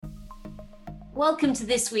Welcome to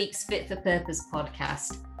this week's Fit for Purpose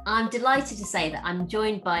podcast. I'm delighted to say that I'm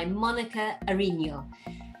joined by Monica Ariño.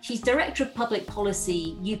 She's Director of Public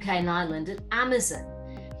Policy UK and Ireland at Amazon.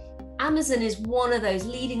 Amazon is one of those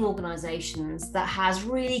leading organisations that has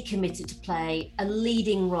really committed to play a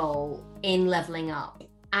leading role in levelling up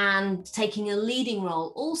and taking a leading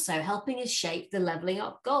role also helping us shape the levelling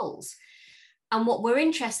up goals. And what we're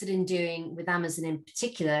interested in doing with Amazon in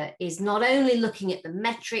particular is not only looking at the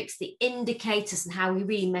metrics, the indicators, and how we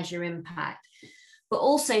really measure impact, but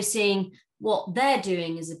also seeing what they're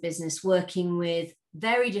doing as a business, working with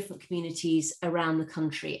very different communities around the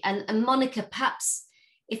country. And Monica, perhaps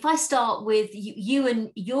if I start with you and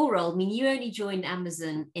your role, I mean, you only joined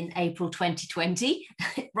Amazon in April 2020,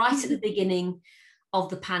 right at the beginning of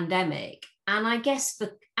the pandemic. And I guess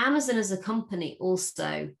for Amazon as a company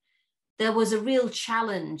also, there was a real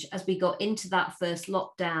challenge as we got into that first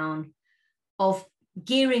lockdown of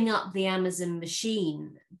gearing up the Amazon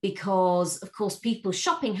machine because, of course, people's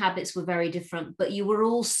shopping habits were very different, but you were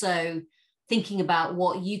also thinking about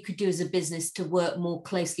what you could do as a business to work more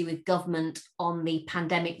closely with government on the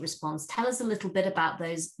pandemic response. Tell us a little bit about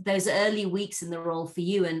those early weeks in the role for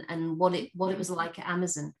you and what it was like at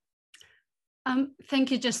Amazon.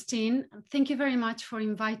 Thank you, Justine. Thank you very much for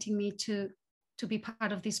inviting me to be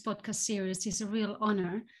part of this podcast series. It's a real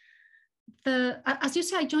honor. As you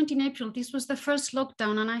say, I joined in April. This was the first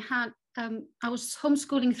lockdown, and I was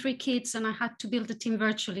homeschooling 3 kids, and I had to build a team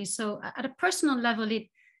virtually. So at a personal level,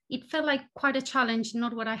 it felt like quite a challenge,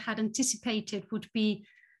 not what I had anticipated would be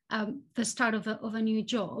the start of a new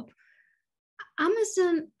job.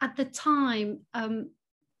 Amazon at the time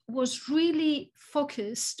was really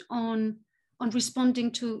focused on responding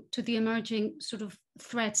to the emerging sort of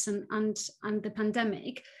threats and the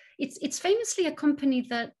pandemic. It's famously a company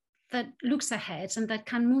that looks ahead and that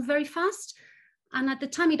can move very fast. And at the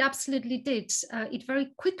time, it absolutely did. It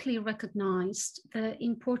very quickly recognized the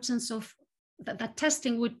importance of that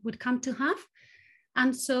testing would come to have.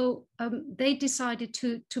 And so they decided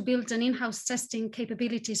to build an in-house testing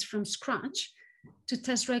capabilities from scratch to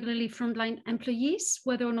test regularly frontline employees,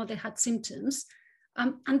 whether or not they had symptoms.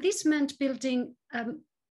 And this meant building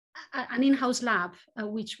an in-house lab,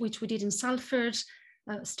 which we did in Salford,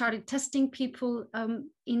 started testing people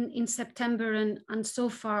in September, and so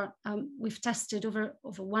far we've tested over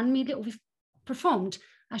 1 million, we've performed,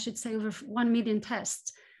 I should say, over 1 million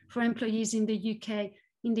tests for employees in the UK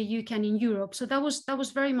and in Europe. So that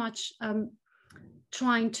was very much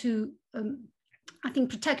trying to, I think,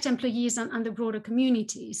 protect employees and the broader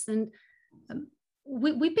communities. And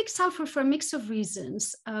we picked Salford for a mix of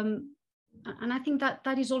reasons. And I think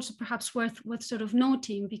that is also perhaps worth sort of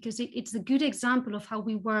noting, because it's a good example of how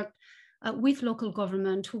we worked with local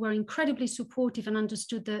government, who were incredibly supportive and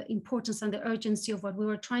understood the importance and the urgency of what we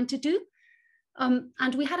were trying to do.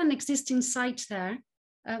 And we had an existing site there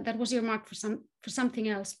that was earmarked for something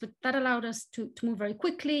else, but that allowed us to move very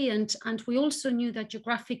quickly. And we also knew that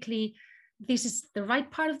geographically, this is the right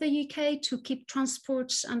part of the UK to keep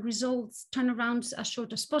transport and results turnarounds as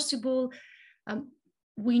short as possible.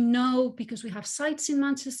 We know, because we have sites in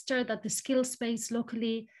Manchester, that the skill space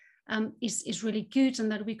locally is really good,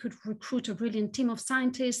 and that we could recruit a brilliant team of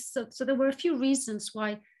scientists. So there were a few reasons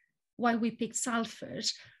why we picked Salford.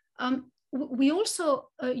 We also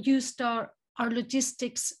used our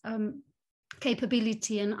logistics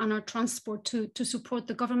capability and our transport to support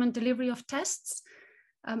the government delivery of tests,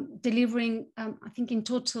 delivering, I think in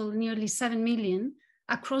total, nearly 7 million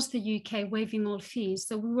across the UK, waiving all fees.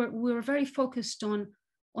 So we were very focused on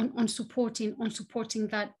supporting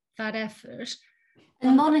that effort.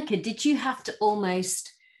 And Monica, did you have to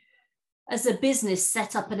almost, as a business,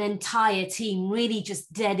 set up an entire team really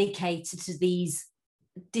just dedicated to these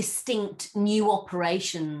distinct new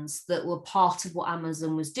operations that were part of what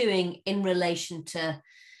Amazon was doing in relation to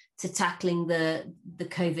tackling the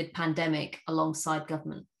COVID pandemic alongside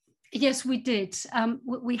government? Yes, we did.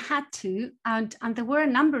 We had to, and there were a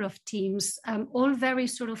number of teams, all very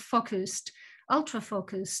sort of focused, ultra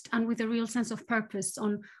focused, and with a real sense of purpose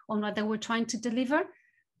on what they were trying to deliver.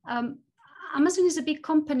 Amazon is a big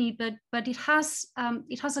company, but it has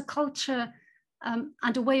a culture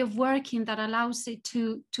and a way of working that allows it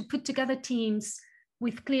to put together teams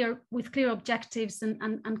with clear objectives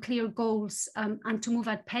and clear goals, and to move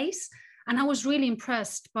at pace. And I was really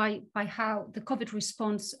impressed by how the COVID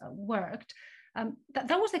response worked.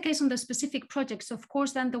 That was the case on the specific projects. Of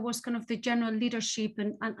course, then there was kind of the general leadership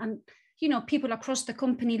and people across the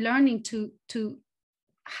company learning to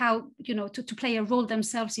how, to play a role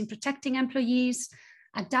themselves in protecting employees,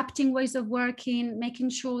 adapting ways of working, making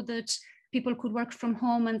sure that people could work from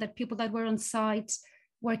home and that people that were on site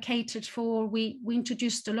were catered for. We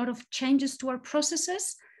introduced a lot of changes to our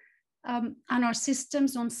processes and our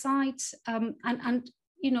systems on site. And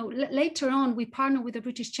later on, we partnered with the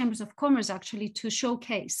British Chambers of Commerce actually to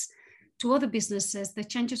showcase to other businesses the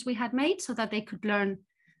changes we had made so that they could learn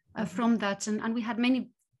from that. And we had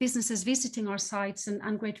many businesses visiting our sites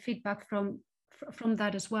and great feedback from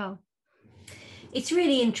that as well. It's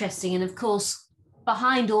really interesting. And of course,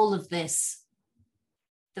 behind all of this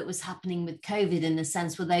that was happening with COVID, in a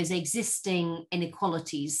sense, were those existing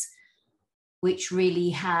inequalities, which really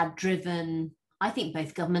had driven, I think,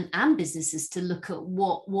 both government and businesses to look at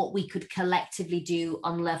what we could collectively do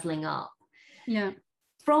on levelling up. Yeah.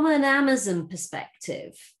 From an Amazon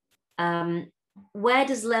perspective, where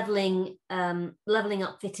does levelling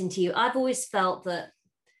up fit into you? I've always felt that,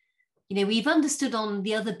 we've understood on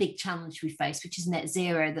the other big challenge we face, which is net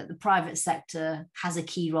zero, that the private sector has a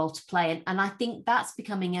key role to play. And I think that's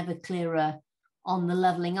becoming ever clearer on the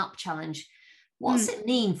levelling up challenge. What's it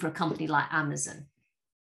mean for a company like Amazon?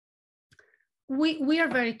 We are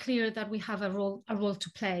very clear that we have a role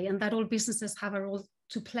to play, and that all businesses have a role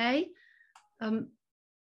to play.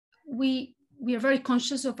 We are very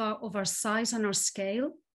conscious of our size and our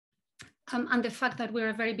scale, and the fact that we're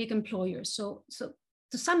a very big employer. So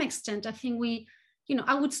to some extent, I think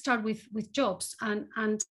I would start with jobs,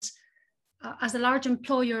 and as a large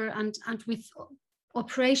employer and with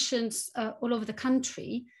operations all over the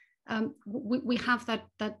country, we have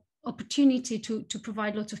that opportunity to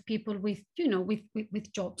provide lots of people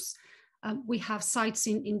with jobs. We have sites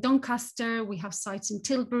in Doncaster, we have sites in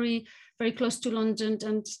Tilbury, very close to London,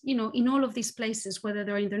 and in all of these places, whether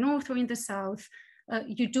they're in the north or in the south,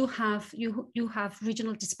 you have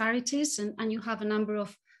regional disparities, and you have a number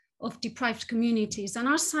of deprived communities, and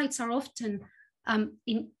our sites are often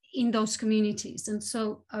in those communities. And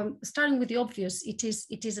so, starting with the obvious, it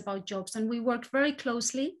is about jobs, and we work very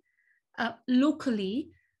closely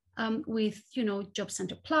locally with Job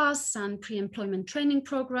Centre Plus and pre-employment training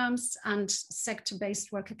programs and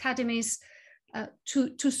sector-based work academies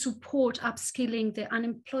to support upskilling the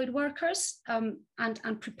unemployed workers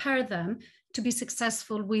and prepare them to be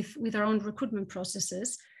successful with our own recruitment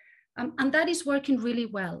processes. And that is working really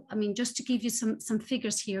well. I mean, just to give you some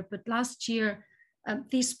figures here, but last year,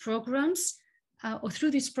 these programs, or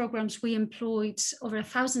through these programs, we employed over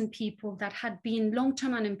 1,000 people that had been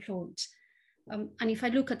long-term unemployed. And if I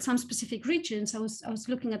look at some specific regions, I was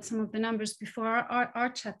looking at some of the numbers before our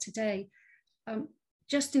chat today.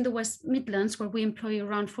 Just in the West Midlands, where we employ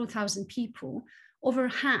around 4,000 people, over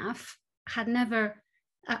half had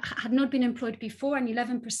not been employed before, and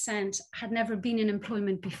 11% had never been in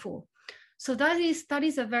employment before. So that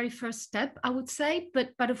is a very first step, I would say.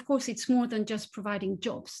 But of course, it's more than just providing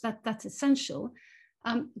jobs. That's essential.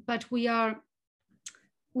 But we are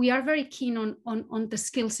very keen on the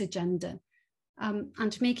skills agenda.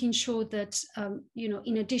 And making sure that,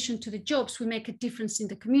 in addition to the jobs, we make a difference in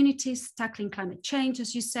the communities, tackling climate change,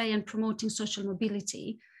 as you say, and promoting social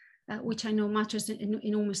mobility, which I know matters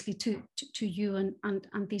enormously to you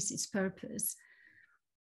and this is purpose.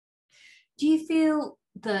 Do you feel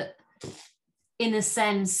that, in a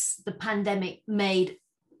sense, the pandemic made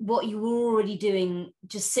what you were already doing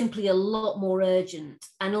just simply a lot more urgent,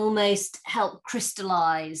 and almost helped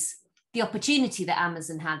crystallize the opportunity that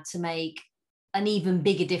Amazon had to make an even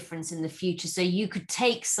bigger difference in the future? So you could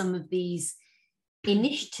take some of these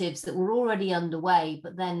initiatives that were already underway,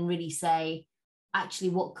 but then really say, actually,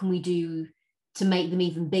 what can we do to make them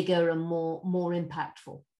even bigger and more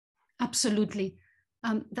impactful? Absolutely.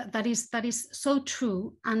 That is so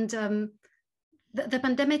true. And the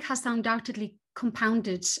pandemic has undoubtedly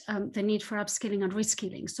compounded the need for upskilling and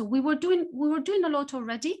reskilling. So we were doing a lot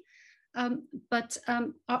already. But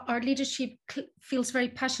our leadership feels very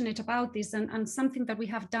passionate about this, and something that we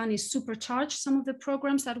have done is supercharge some of the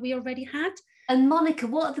programs that we already had. And Monica,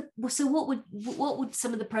 what would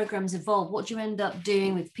some of the programs involve? What do you end up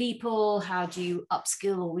doing with people? How do you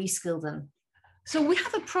upskill or reskill them? So we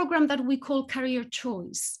have a program that we call Career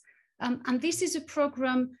Choice, and this is a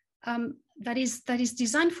program that is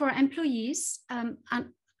designed for employees and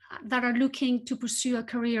that are looking to pursue a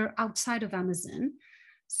career outside of Amazon.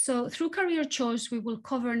 So through Career Choice, we will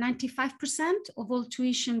cover 95% of all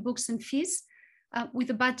tuition, books and fees with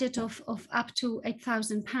a budget of up to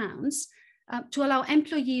 £8,000 to allow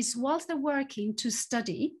employees, whilst they're working, to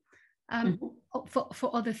study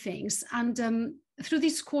for other things. And through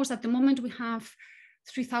this course, at the moment, we have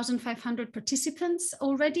 3,500 participants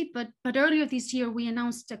already, but earlier this year, we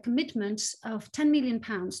announced a commitment of £10 million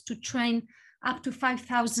to train up to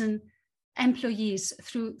 5,000 employees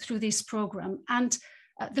through this program. And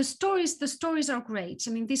The stories are great.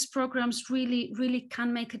 I mean, these programs really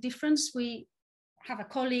can make a difference. We have a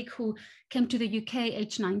colleague who came to the UK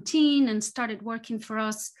age 19 and started working for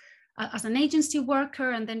us as an agency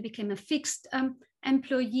worker, and then became a fixed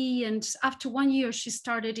employee. And after 1 year, she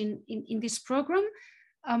started in this program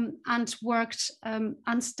and worked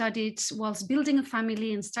and studied whilst building a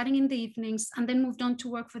family and studying in the evenings, and then moved on to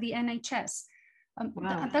work for the NHS.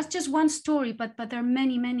 Wow. That's just one story, but there are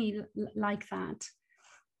many like that.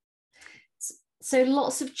 So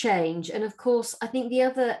lots of change. And of course, I think the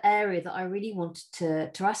other area that I really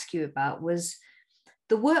wanted to ask you about was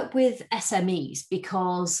the work with SMEs,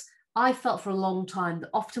 because I felt for a long time that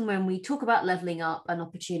often when we talk about levelling up an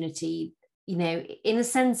opportunity, you know, in a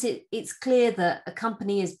sense, it's clear that a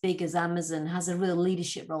company as big as Amazon has a real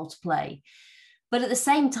leadership role to play. But at the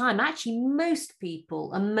same time, actually, most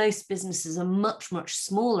people and most businesses are much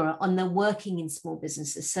smaller, and they're working in small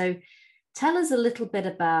businesses. So tell us a little bit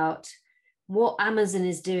about what Amazon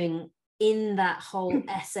is doing in that whole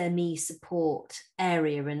SME support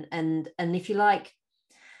area. And if you like,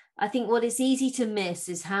 I think what is easy to miss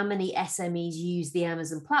is how many SMEs use the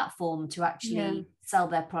Amazon platform to actually sell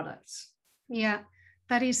their products. Yeah,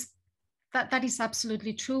 that is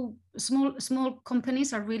absolutely true. Small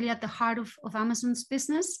companies are really at the heart of Amazon's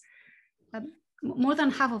business. More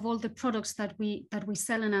than half of all the products that we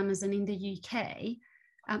sell on Amazon in the UK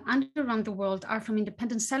and around the world are from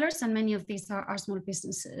independent sellers, and many of these are small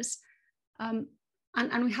businesses.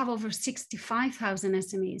 And we have over 65,000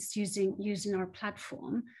 SMEs using our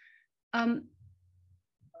platform.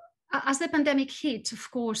 As the pandemic hit, of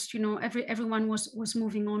course, you know, everyone was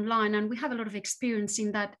moving online, and we have a lot of experience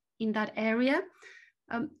in that area.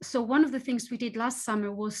 So one of the things we did last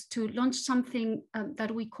summer was to launch something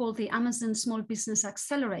that we call the Amazon Small Business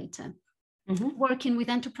Accelerator, working with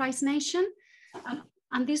Enterprise Nation.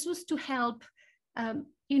 And this was to help,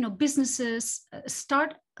 businesses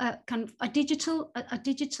start kind of a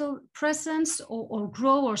digital presence, or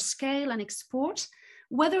grow or scale and export,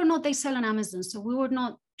 whether or not they sell on Amazon. So we were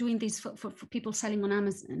not doing this for people selling on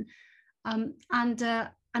Amazon.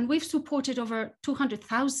 And we've supported over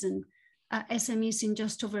 200,000 SMEs in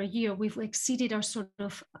just over a year. We've exceeded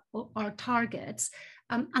our targets.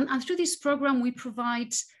 And through this program, we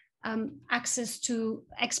provide access to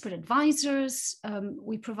expert advisors.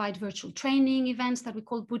 We provide virtual training events that we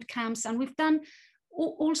call boot camps. And we've done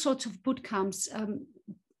all sorts of boot camps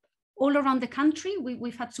all around the country.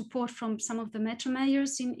 We've had support from some of the metro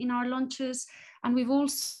mayors in our launches. And we've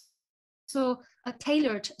also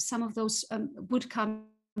tailored some of those boot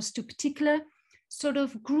camps to particular sort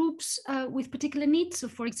of groups with particular needs. So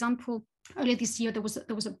for example, earlier this year, there was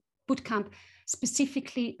a boot camp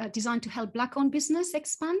specifically designed to help Black-owned business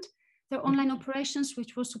expand their online operations,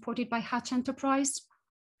 which was supported by Hatch Enterprise.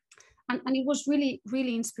 And it was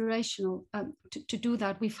really inspirational to do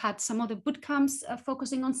that. We've had some other boot camps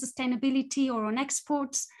focusing on sustainability or on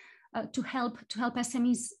exports to help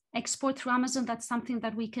SMEs export through Amazon. That's something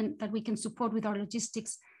that we can support with our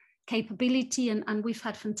logistics capability. And we've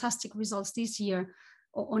had fantastic results this year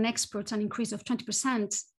on exports, an increase of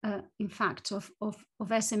 20%, in fact, of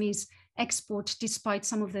SMEs export, despite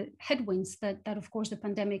some of the headwinds that of course the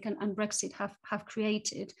pandemic and Brexit have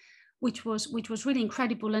created, which was really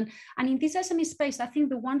incredible. And in this SME space, I think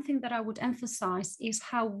the one thing that I would emphasize is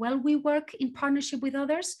how well we work in partnership with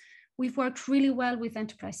others. We've worked really well with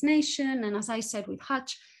Enterprise Nation, and as I said, with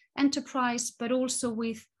Hatch Enterprise, but also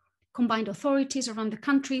with combined authorities around the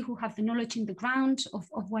country who have the knowledge in the ground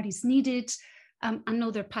of what is needed, and know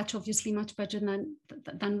their patch obviously much better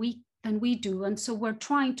than we do. And so we're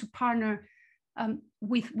trying to partner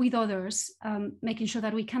with others, making sure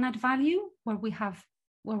that we can add value where we have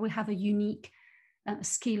a unique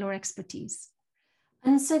skill or expertise.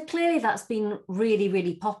 And so clearly that's been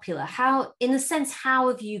really popular. How, in a sense, how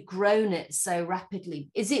have you grown it so rapidly?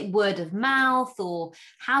 Is it word of mouth, or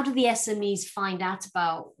how do the SMEs find out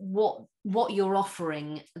about what you're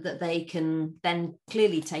offering that they can then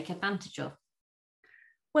clearly take advantage of?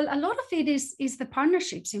 Well, a lot of it is the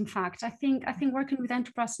partnerships. In fact, I think working with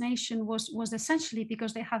Enterprise Nation was essentially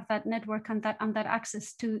because they have that network and that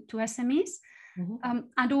access to SMEs,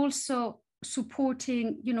 and also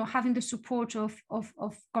supporting, having the support of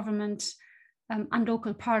government and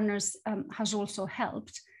local partners has also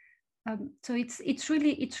helped. So it's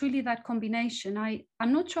really that combination.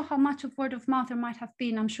 I'm not sure how much of word of mouth there might have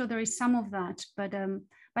been. I'm sure there is some of that, but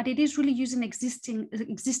it is really using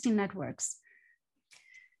existing networks.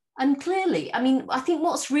 And clearly, I mean, I think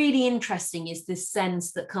what's really interesting is this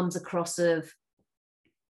sense that comes across of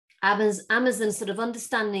Amazon sort of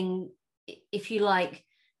understanding, if you like,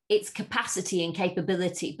 its capacity and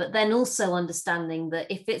capability, but then also understanding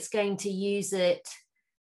that if it's going to use it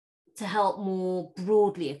to help more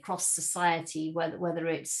broadly across society, whether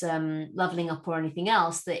it's leveling up or anything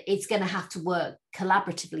else, that it's going to have to work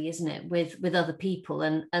collaboratively, isn't it, with other people,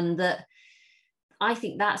 and that I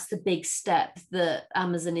think that's the big step that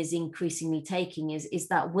Amazon is increasingly taking, is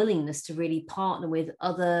that willingness to really partner with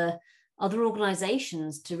other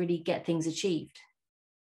organizations to really get things achieved.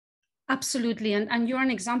 Absolutely, and you're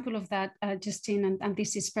an example of that, Justine, and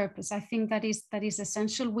this is purpose. I think that is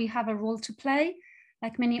essential. We have a role to play,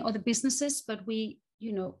 like many other businesses, but we're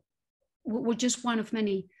just one of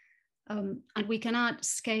many, and we cannot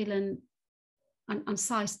scale and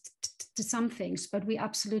size to some things, but we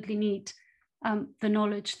absolutely need the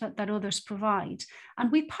knowledge that others provide.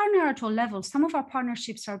 And we partner at all levels. Some of our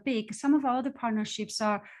partnerships are big. Some of our other partnerships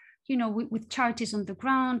are, with charities on the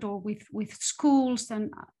ground, or with schools,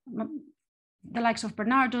 and the likes of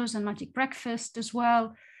Bernardo's and Magic Breakfast as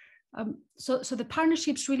well. So the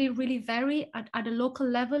partnerships really vary at a local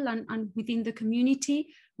level and within the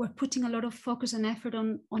community. We're putting a lot of focus and effort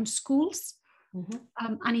on schools,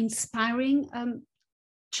 mm-hmm. And inspiring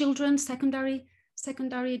children, secondary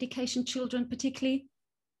education children, particularly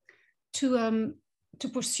to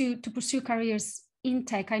pursue careers in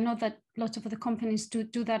tech. I know that lots of other companies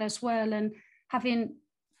do that as well. And having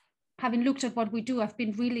looked at what we do, I've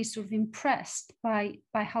been really sort of impressed by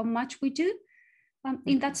how much we do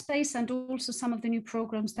in that space, and also some of the new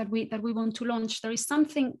programs that we want to launch. There is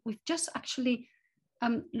something we've just actually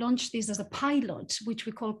launched this as a pilot, which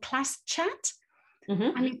we call Class Chat.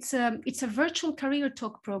 Mm-hmm. And it's a virtual career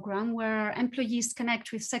talk program where employees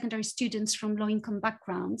connect with secondary students from low-income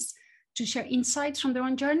backgrounds to share insights from their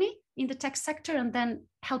own journey in the tech sector, and then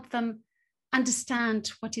help them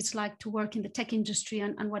understand what it's like to work in the tech industry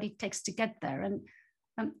and what it takes to get there. And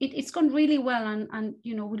it's gone really well, and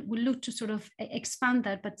we look to sort of expand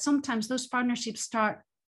that. But sometimes those partnerships start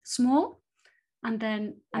small, and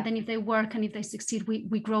then if they work and if they succeed,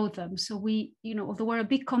 we grow them. So we, although we're a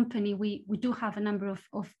big company, we do have a number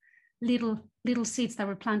of little seeds that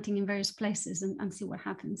we're planting in various places and see what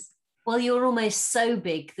happens. Well, you're almost so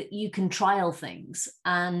big that you can trial things,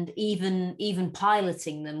 and even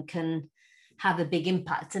piloting them can have a big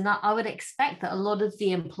impact. And I would expect that a lot of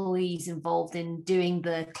the employees involved in doing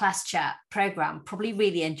the Class Chat program probably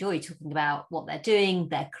really enjoy talking about what they're doing,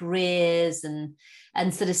 their careers, and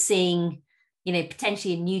sort of seeing,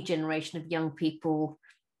 potentially a new generation of young people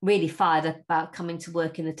really fired up about coming to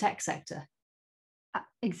work in the tech sector.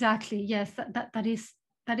 Exactly. Yes, that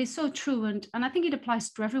is so true. And I think it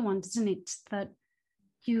applies to everyone, doesn't it? That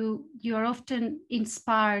you are often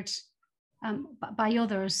inspired by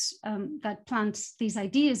others that plant these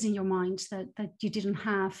ideas in your mind that you didn't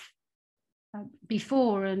have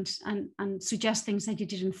before, and suggest things that you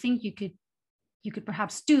didn't think you could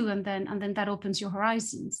perhaps do, and then that opens your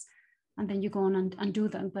horizons, and then you go on and do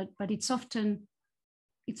them. But it's often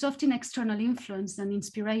external influence and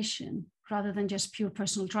inspiration rather than just pure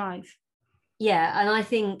personal drive. Yeah, and I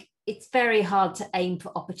think it's very hard to aim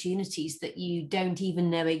for opportunities that you don't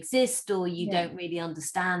even know exist, or you don't really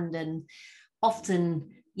understand. And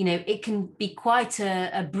often, it can be quite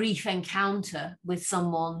a brief encounter with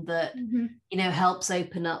someone that, mm-hmm. Helps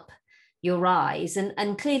open up your eyes.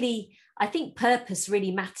 And clearly, I think purpose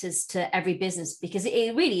really matters to every business, because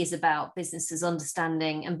it really is about businesses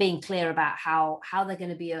understanding and being clear about how they're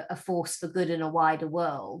going to be a force for good in a wider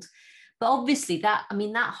world. But obviously that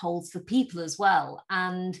holds for people as well.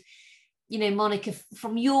 And, Monica,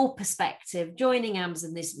 from your perspective, joining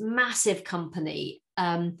Amazon, this massive company,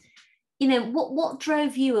 what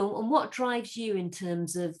drove you and what drives you in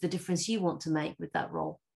terms of the difference you want to make with that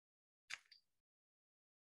role?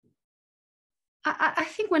 I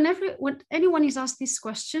think when anyone is asked this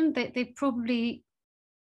question, they probably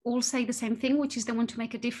all say the same thing, which is they want to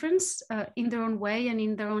make a difference in their own way and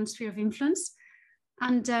in their own sphere of influence.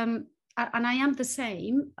 And I am the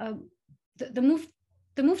same. The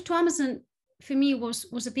move to Amazon for me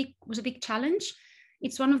was a big challenge.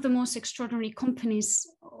 It's one of the most extraordinary companies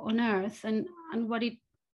on earth, and what it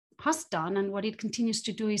has done and what it continues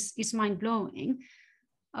to do is mind-blowing.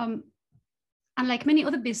 And like many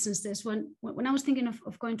other businesses, when I was thinking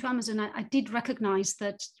of going to Amazon, I did recognize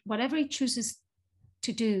that whatever it chooses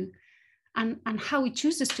to do and how it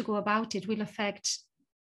chooses to go about it will affect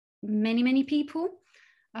many people.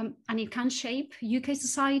 And it can shape UK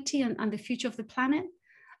society and the future of the planet.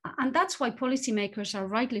 And that's why policymakers are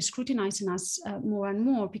rightly scrutinizing us more and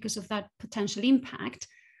more, because of that potential impact.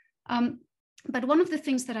 But one of the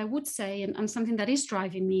things that I would say, and something that is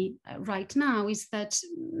driving me right now, is that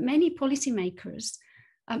many policymakers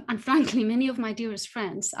and frankly, many of my dearest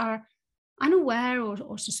friends are unaware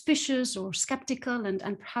or suspicious or skeptical,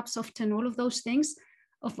 and perhaps often all of those things,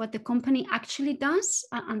 of what the company actually does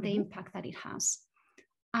and the impact that it has.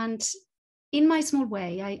 And in my small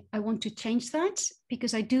way, I want to change that,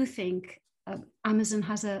 because I do think Amazon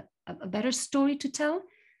has a better story to tell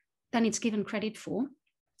than it's given credit for.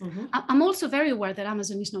 I'm also very aware that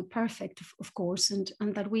Amazon is not perfect, of course,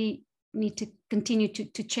 and that we need to continue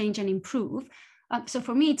to change and improve. So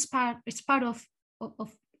for me, it's part of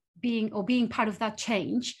being part of that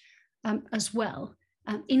change as well,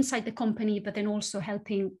 inside the company, but then also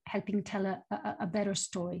helping tell a better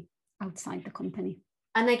story outside the company.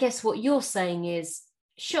 And I guess what you're saying is,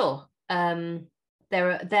 sure,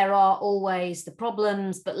 there are always the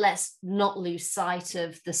problems, but let's not lose sight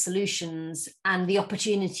of the solutions and the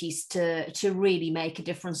opportunities to really make a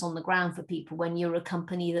difference on the ground for people when you're a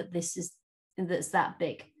company that's that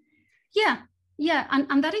big. Yeah,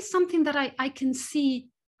 and that is something that I can see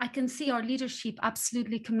our leadership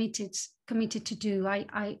absolutely committed to do.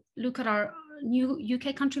 I look at our new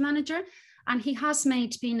UK country manager, and he has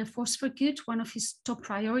made being a force for good one of his top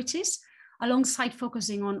priorities, alongside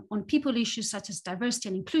focusing on people issues such as diversity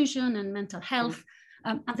and inclusion and mental health,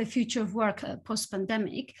 and the future of work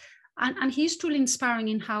post-pandemic. And he's truly inspiring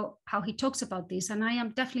in how he talks about this. And I am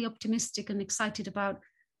definitely optimistic and excited about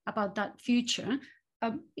that future.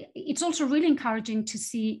 It's also really encouraging to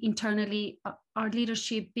see internally our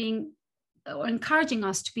leadership encouraging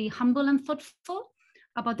us to be humble and thoughtful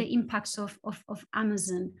about the impacts of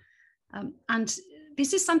Amazon. And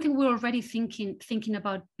this is something we're already thinking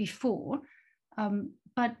about before,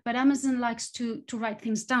 but Amazon likes to write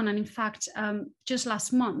things down. And in fact, just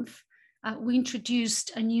last month, we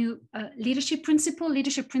introduced a new leadership principle.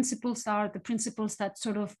 Leadership principles are the principles that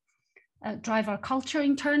sort of drive our culture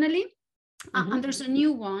internally. And there's a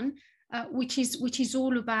new one, which is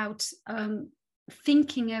all about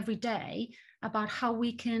thinking every day about how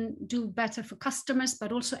we can do better for customers,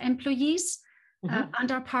 but also employees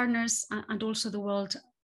and our partners, and also the world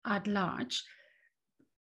at large.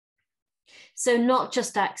 So not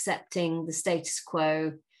just accepting the status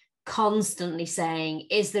quo, constantly saying,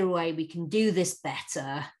 is there a way we can do this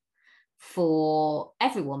better for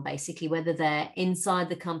everyone, basically, whether they're inside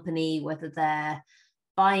the company, whether they're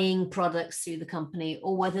buying products through the company,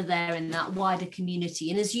 or whether they're in that wider community.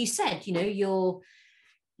 And as you said,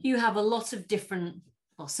 you have a lot of different,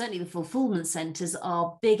 well, certainly the fulfillment centers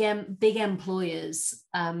are big employers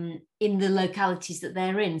in the localities that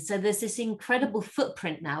they're in. So there's this incredible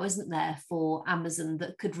footprint now, isn't there, for Amazon,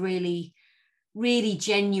 that could really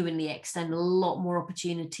genuinely extend a lot more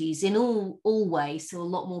opportunities in all ways to a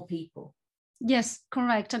lot more people. Yes,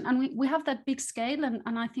 correct. And we have that big scale, and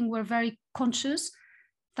I think we're very conscious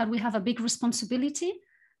that we have a big responsibility.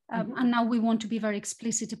 And now we want to be very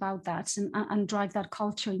explicit about that and drive that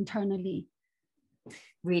culture internally.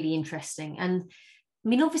 Really interesting. And I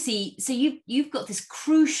mean, obviously, so you've got this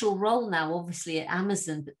crucial role now, obviously, at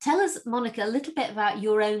Amazon. But tell us, Monica, a little bit about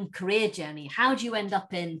your own career journey. How do you end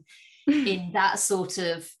up in that sort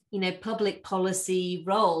of, public policy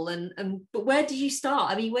role? But where did you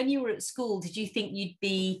start? I mean, when you were at school, did you think you'd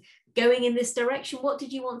be going in this direction? What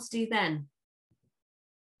did you want to do then?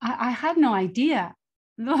 I had no idea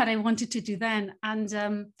what I wanted to do then. And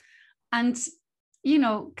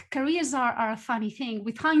careers are a funny thing.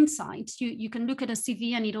 With hindsight, you can look at a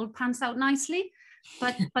CV and it all pans out nicely,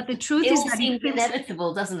 but the truth is that it feels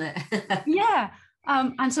inevitable, doesn't it? Yeah.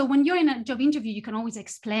 And so when you're in a job interview, you can always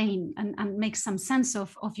explain and make some sense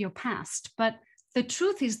of your past. But the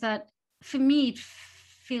truth is that for me, it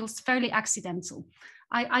feels fairly accidental.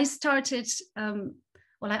 I started,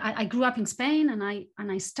 I grew up in Spain,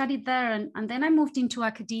 and I studied there, and then I moved into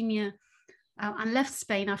academia and left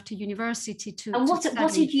Spain after university to. And what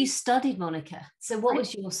have you studied, Monica? So what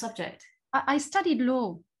was your subject? I studied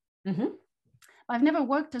law. I've never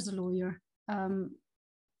worked as a lawyer.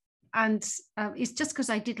 And it's just because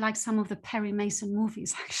I did like some of the Perry Mason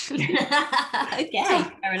movies, actually. Okay,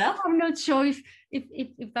 so, fair enough. I'm not sure if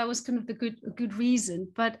that was kind of the good reason,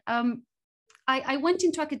 but I went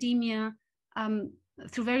into academia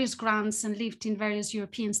through various grants and lived in various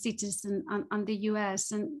European cities and the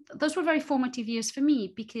US. And those were very formative years for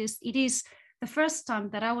me, because it is the first time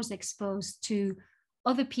that I was exposed to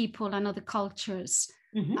other people and other cultures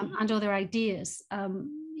and other ideas.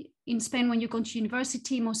 In Spain, when you go to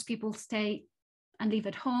university, most people stay and live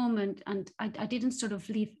at home, and I didn't sort of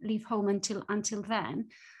leave home until then.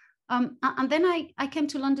 And then I came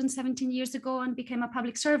to London 17 years ago and became a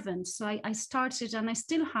public servant. So I started, and I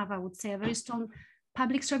still have, I would say, a very strong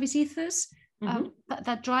public service ethos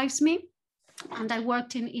that drives me. And I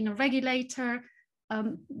worked in a regulator,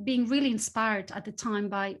 being really inspired at the time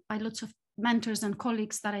by lots of mentors and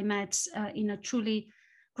colleagues that I met in a truly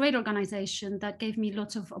great organization that gave me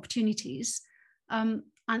lots of opportunities, and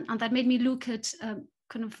that made me look at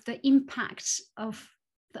kind of the impact of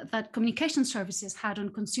that communication services had on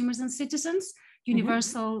consumers and citizens.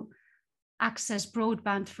 Universal access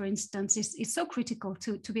broadband, for instance, is so critical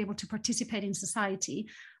to be able to participate in society.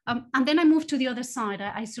 And then I moved to the other side.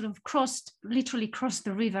 I sort of literally crossed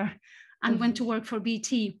the river and went to work for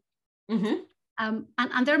BT. And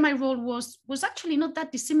there my role was actually not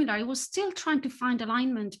that dissimilar. I was still trying to find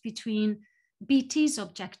alignment between BT's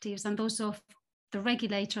objectives and those of the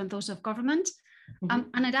regulator and those of government.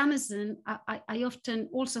 And at Amazon, I often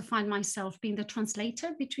also find myself being the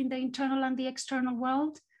translator between the internal and the external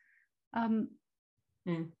world.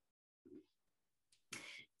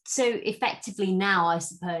 So effectively now, I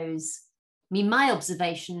suppose, I mean, my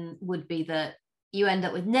observation would be that you end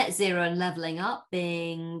up with net zero and levelling up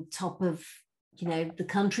being top of, the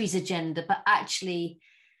country's agenda, but actually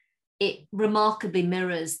it remarkably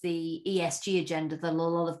mirrors the ESG agenda that a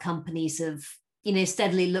lot of companies have,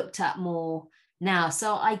 steadily looked at more now.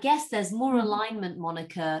 So I guess there's more alignment,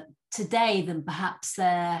 Monica, today than perhaps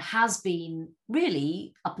there has been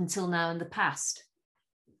really up until now in the past.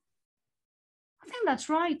 I think that's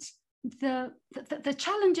right. The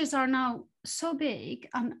challenges are now so big,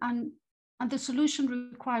 and the solution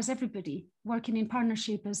requires everybody working in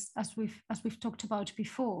partnership, as we've talked about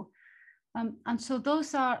before. And so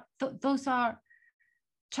those are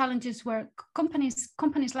challenges where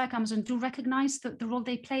companies like Amazon do recognize the role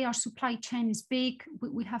they play. Our supply chain is big.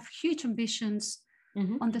 We have huge ambitions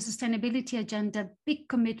on the sustainability agenda, big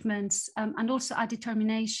commitments, and also our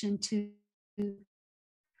determination to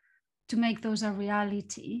make those a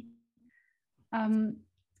reality.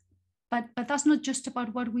 But that's not just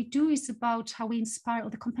about what we do, it's about how we inspire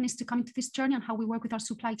other companies to come into this journey and how we work with our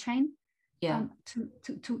supply chain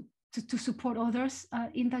to support others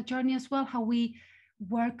in that journey as well, how we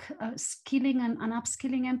work skilling and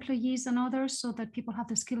upskilling employees and others so that people have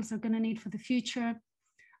the skills they're going to need for the future.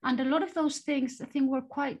 And a lot of those things, I think,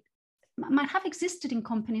 might have existed in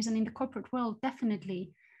companies and in the corporate world,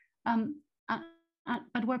 definitely,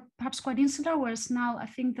 but were perhaps quite insular, whereas now I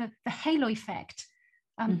think the halo effect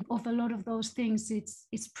of a lot of those things,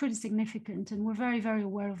 it's pretty significant, and we're very, very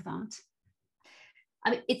aware of that. I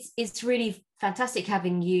mean, it's really fantastic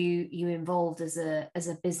having you involved as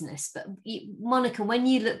a business. But Monica, when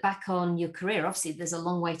you look back on your career, obviously there's a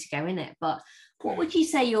long way to go in it, but what would you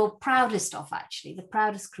say you're proudest of, actually, the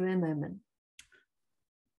proudest career moment?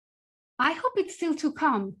 I hope it's still to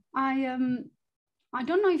come. I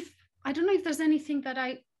don't know if there's anything that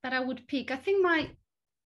I would pick. I think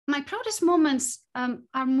my proudest moments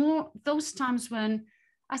are more those times when,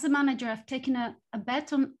 as a manager, I've taken a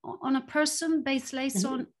bet on a person based less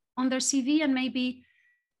on their CV and maybe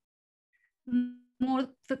more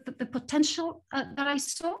the potential that I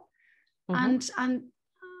saw and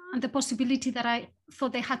the possibility that I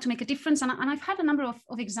thought they had to make a difference. And I've had a number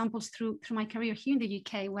of examples through my career here in the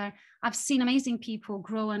UK where I've seen amazing people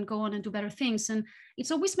grow and go on and do better things. And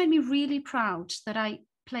it's always made me really proud that I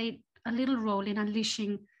played a little role in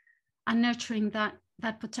unleashing and nurturing that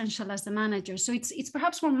potential as the manager. So it's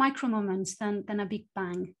perhaps more micro moments than a big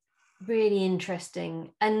bang. Really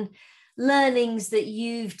interesting. And learnings that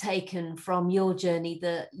you've taken from your journey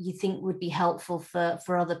that you think would be helpful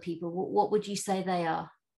for other people, what would you say they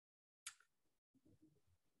are?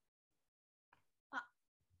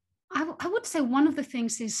 I would say one of the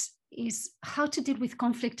things is how to deal with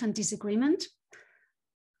conflict and disagreement.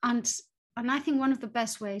 And I think one of the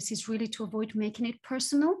best ways is really to avoid making it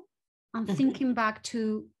personal and thinking back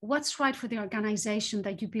to what's right for the organization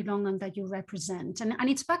that you belong and that you represent. And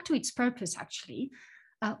it's back to its purpose, actually.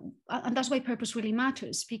 And that's why purpose really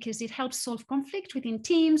matters, because it helps solve conflict within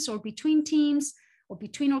teams or between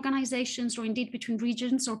between organizations, or indeed between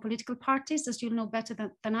regions or political parties, as you'll know better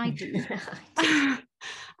than I do.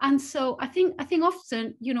 And so I think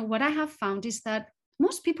often, what I have found is that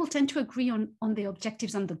most people tend to agree on the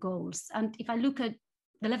objectives and the goals. And if I look at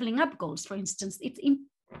the leveling up goals, for instance, it's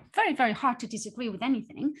very, very hard to disagree with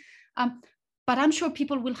anything. But I'm sure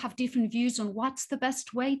people will have different views on what's the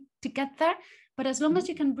best way to get there. But as long as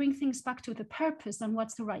you can bring things back to the purpose and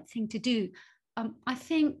what's the right thing to do, I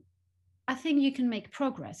think you can make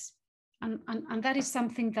progress. And that is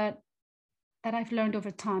something that I've learned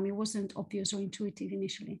over time. It wasn't obvious or intuitive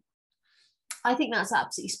initially. I think that's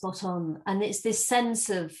absolutely spot on. And it's this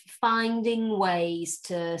sense of finding ways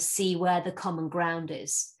to see where the common ground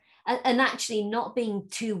is. And actually not being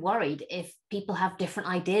too worried if people have different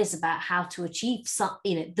ideas about how to achieve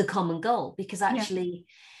the common goal, because actually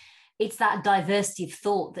it's that diversity of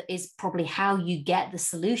thought that is probably how you get the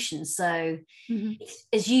solution. So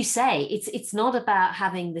as you say, it's not about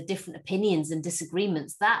having the different opinions and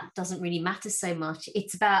disagreements. That doesn't really matter so much.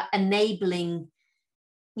 It's about enabling,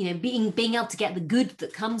 being able to get the good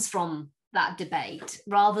that comes from that debate,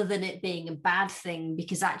 rather than it being a bad thing,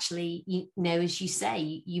 because actually, as you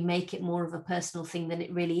say, you make it more of a personal thing than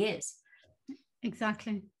it really is.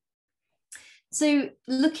 Exactly. So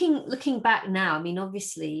looking back now, I mean,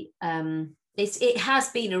 obviously, it has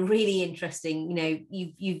been a really interesting,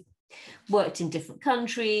 you've worked in different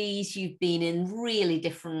countries, you've been in really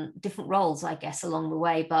different roles, I guess, along the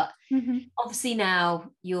way. But obviously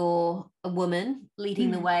now you're a woman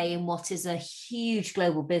leading the way in what is a huge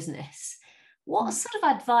global business. What sort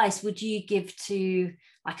of advice would you give to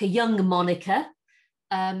like a younger Monica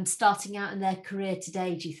starting out in their career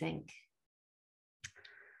today, do you think?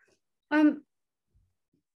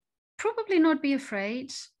 Probably not be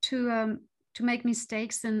afraid to make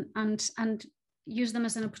mistakes and use them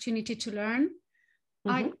as an opportunity to learn.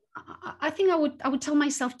 I think I would tell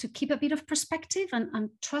myself to keep a bit of perspective and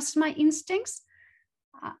trust my instincts,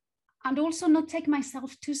 and also not take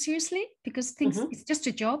myself too seriously, because it's just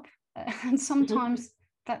a job, and sometimes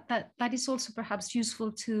that is also perhaps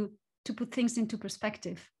useful to put things into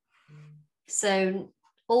perspective. So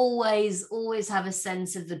always have a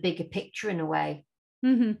sense of the bigger picture in a way.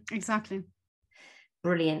 Exactly.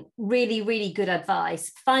 Brilliant. Really, really good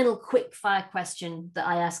advice. Final quick fire question that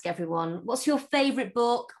I ask everyone. What's your favorite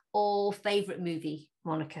book or favorite movie,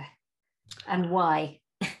 Monica? And why?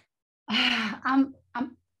 I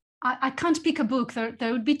can't pick a book.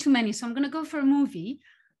 There would be too many. So I'm going to go for a movie.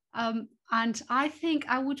 And I think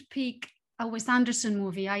I would pick a Wes Anderson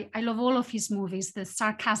movie. I love all of his movies, the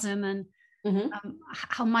sarcasm and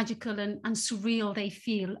how magical and surreal they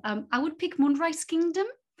feel. I would pick Moonrise Kingdom,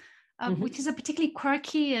 which is a particularly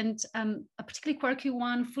quirky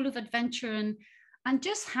one, full of adventure and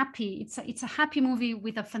just happy. It's a happy movie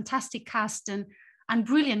with a fantastic cast and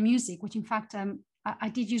brilliant music, which in fact I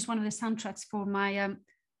did use one of the soundtracks for my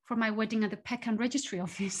wedding at the Peckham Registry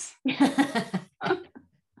Office.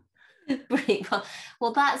 Brilliant.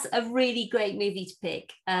 Well, that's a really great movie to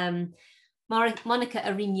pick. Monica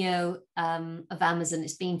Ariño of Amazon,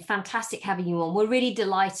 it's been fantastic having you on. We're really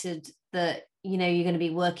delighted that you're going to be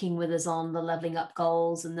working with us on the leveling up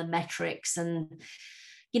goals and the metrics and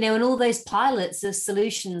and all those pilots of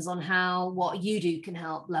solutions on how what you do can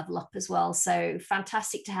help level up as well. So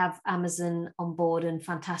fantastic to have Amazon on board, and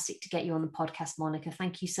fantastic to get you on the podcast, Monica.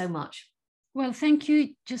 Thank you so much. Well, thank you,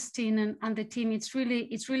 Justine, and the team. It's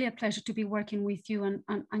really a pleasure to be working with you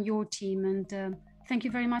and your team. And thank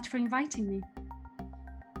you very much for inviting me.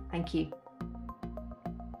 Thank you.